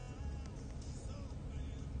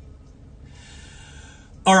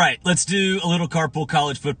All right, let's do a little Carpool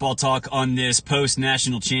College Football Talk on this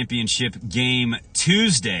post-national championship game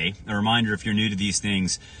Tuesday. A reminder, if you're new to these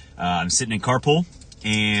things, I'm sitting in Carpool,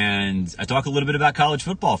 and I talk a little bit about college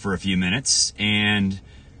football for a few minutes, and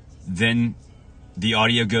then the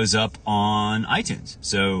audio goes up on iTunes.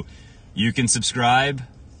 So you can subscribe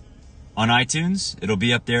on iTunes. It'll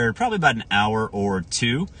be up there probably about an hour or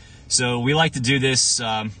two. So we like to do this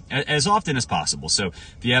as often as possible. So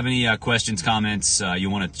if you have any questions, comments, you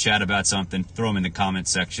want to chat about something, throw them in the comments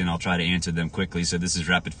section. I'll try to answer them quickly. So this is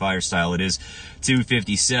rapid fire style. It is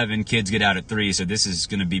 2:57. Kids get out at 3, so this is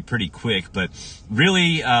going to be pretty quick. But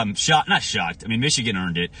really not shocked. I mean, Michigan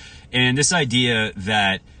earned it. And this idea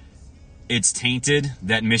that it's tainted,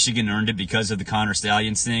 that Michigan earned it because of the Connor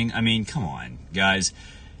Stallions thing, I mean, come on, guys.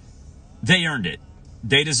 They earned it.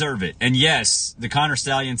 They deserve it. And yes, the Connor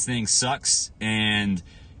Stallions thing sucks, and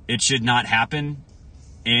it should not happen.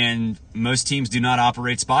 And most teams do not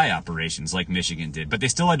operate spy operations like Michigan did, but they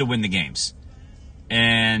still had to win the games.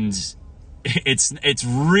 And it's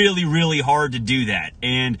really, really hard to do that.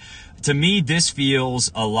 And to me, this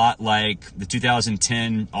feels a lot like the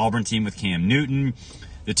 2010 Auburn team with Cam Newton,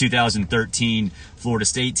 the 2013 Florida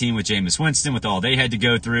State team with Jameis Winston, with all they had to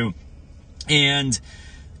go through. And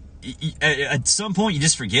at some point, you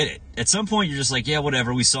just forget it. At some point, you're just like, yeah,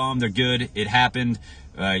 whatever. We saw them. They're good. It happened.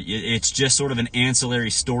 It's just sort of an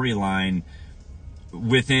ancillary storyline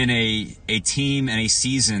within a team and a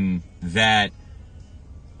season that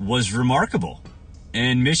was remarkable.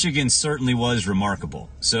 And Michigan certainly was remarkable.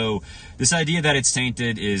 So this idea that it's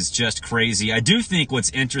tainted is just crazy. I do think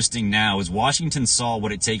what's interesting now is Washington saw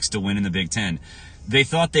what it takes to win in the Big Ten. They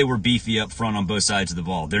thought they were beefy up front on both sides of the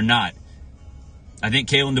ball. They're not. I think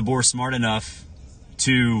Kalen DeBoer's smart enough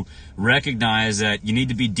to recognize that you need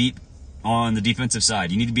to be deep on the defensive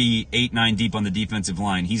side. You need to be 8-9 deep on the defensive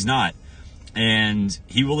line. He's not. And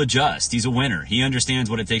he will adjust. He's a winner. He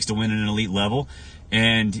understands what it takes to win at an elite level,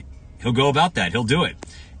 and he'll go about that. He'll do it.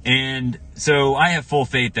 And so I have full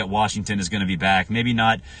faith that Washington is going to be back. Maybe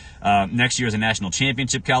not next year as a national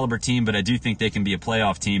championship caliber team, but I do think they can be a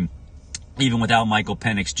playoff team even without Michael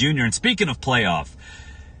Penix Jr. And speaking of playoff,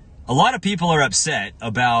 a lot of people are upset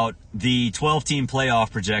about the 12-team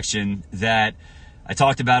playoff projection that I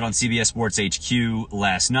talked about on CBS Sports HQ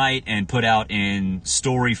last night and put out in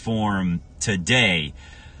story form today.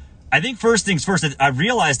 I think first things first, I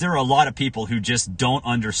realize there are a lot of people who just don't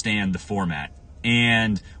understand the format.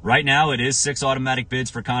 And right now it is 6 automatic bids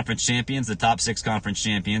for conference champions, the top 6 conference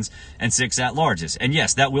champions, and 6 at-larges. And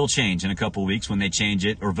yes, that will change in a couple weeks when they change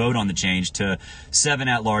it or vote on the change to 7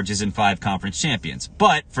 at-larges and 5 conference champions.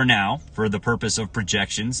 But for now, for the purpose of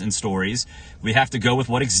projections and stories, we have to go with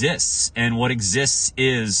what exists. And what exists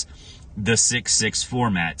is the 6-6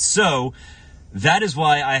 format. So that is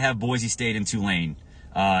why I have Boise State and Tulane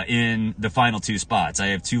in the final 2 spots. I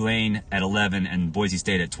have Tulane at 11 and Boise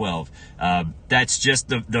State at 12. That's just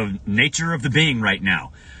the nature of the being right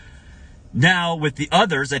now. Now, with the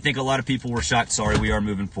others, I think a lot of people were shocked. Sorry, we are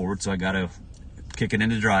moving forward, so I got to kick it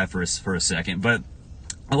into drive for a second. But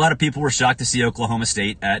a lot of people were shocked to see Oklahoma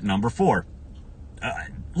State at number 4.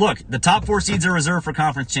 Look, the top 4 seeds are reserved for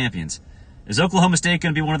conference champions. Is Oklahoma State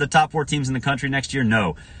going to be one of the top 4 teams in the country next year?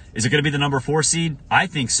 No. Is it going to be the number 4 seed? I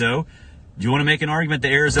think so. Do you want to make an argument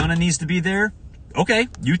that Arizona needs to be there? Okay,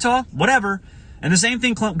 Utah, whatever. And the same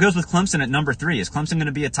thing goes with Clemson at number 3. Is Clemson going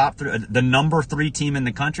to be the number 3 team in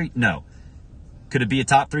the country? No. Could it be a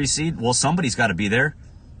top 3 seed? Well, somebody's got to be there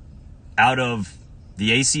out of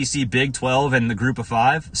the ACC, Big 12, and the group of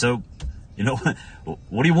 5. So,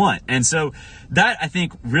 what do you want? And so that, I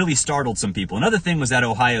think, really startled some people. Another thing was that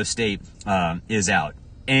Ohio State is out.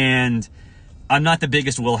 And I'm not the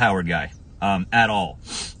biggest Will Howard guy. At all.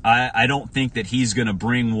 I don't think that he's going to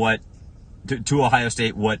bring to Ohio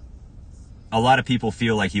State what a lot of people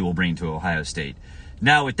feel like he will bring to Ohio State.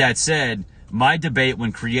 Now, with that said, my debate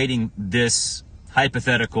when creating this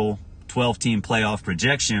hypothetical 12-team playoff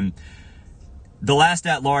projection, the last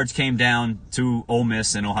at-large came down to Ole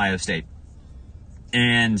Miss and Ohio State.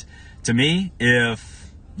 And to me,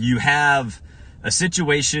 if you have a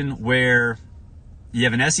situation where you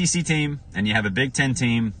have an SEC team and you have a Big Ten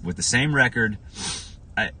team with the same record,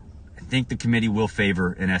 I think the committee will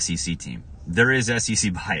favor an SEC team. There is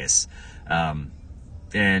SEC bias.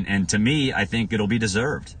 And to me, I think it'll be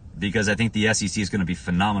deserved because I think the SEC is going to be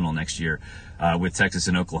phenomenal next year with Texas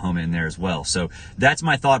and Oklahoma in there as well. So that's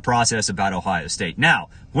my thought process about Ohio State. Now,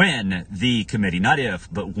 when the committee, not if,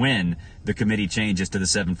 but when the committee changes to the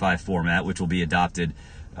 7-5 format, which will be adopted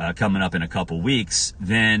coming up in a couple weeks,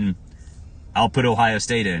 then I'll put Ohio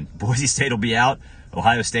State in. Boise State will be out.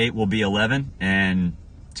 Ohio State will be 11, and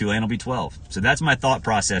Tulane will be 12. So that's my thought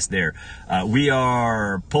process there. We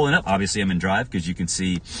are pulling up. Obviously, I'm in drive because you can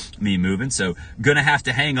see me moving. So going to have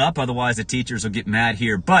to hang up. Otherwise, the teachers will get mad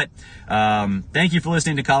here. But thank you for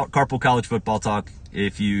listening to Carpool College Football Talk.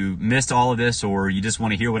 If you missed all of this or you just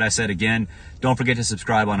want to hear what I said again, don't forget to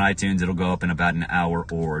subscribe on iTunes. It'll go up in about an hour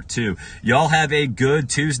or two. Y'all have a good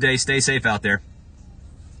Tuesday. Stay safe out there.